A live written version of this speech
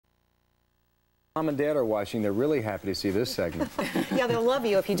Mom and Dad are watching. They're really happy to see this segment. Yeah, they'll love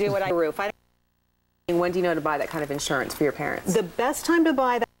you if you do what I roof. When do you know to buy that kind of insurance for your parents? The best time to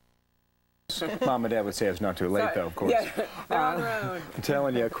buy that. Mom and Dad would say it's not too late, though, of course. Yeah, they're on their own. I'm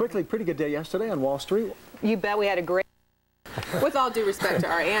telling you, quickly, pretty good day yesterday on Wall Street. You bet we had a great. With all due respect to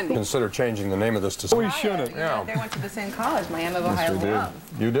our Andy. Consider changing the name of this to... We shouldn't. Yeah. They went to the same college, Miami of Ohio Love.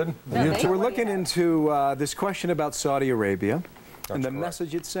 You did? No, So we're looking into this question about Saudi Arabia and the correct.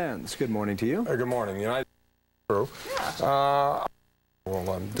 message it sends. Good morning to you. Good morning. United Crew.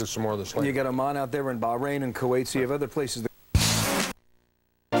 We'll do some more of this later. You got Oman out there in Bahrain and Kuwait, so you have other places.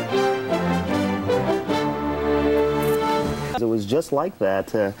 It was just like that,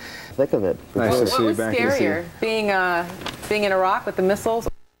 thick of it. Nice to see What you was back. scarier, being in Iraq with the missiles?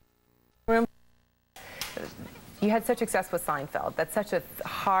 You had such success with Seinfeld. That's such a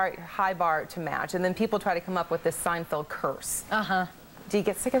high bar to match. And then people try to come up with this Seinfeld curse. Uh-huh. Do you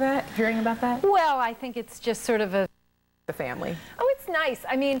get sick of that, hearing about that? Well, I think it's just sort of a... The family. Oh, it's nice.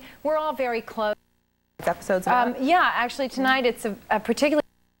 I mean, we're all very close. Episodes about? Yeah, actually, tonight it's a particularly...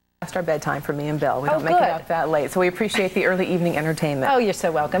 Past our bedtime for me and Bill. We don't Oh, make it good. up that late. So we appreciate the early evening entertainment. Oh, you're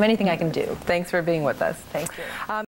so welcome. Anything I can do. Thanks for being with us. Thank you.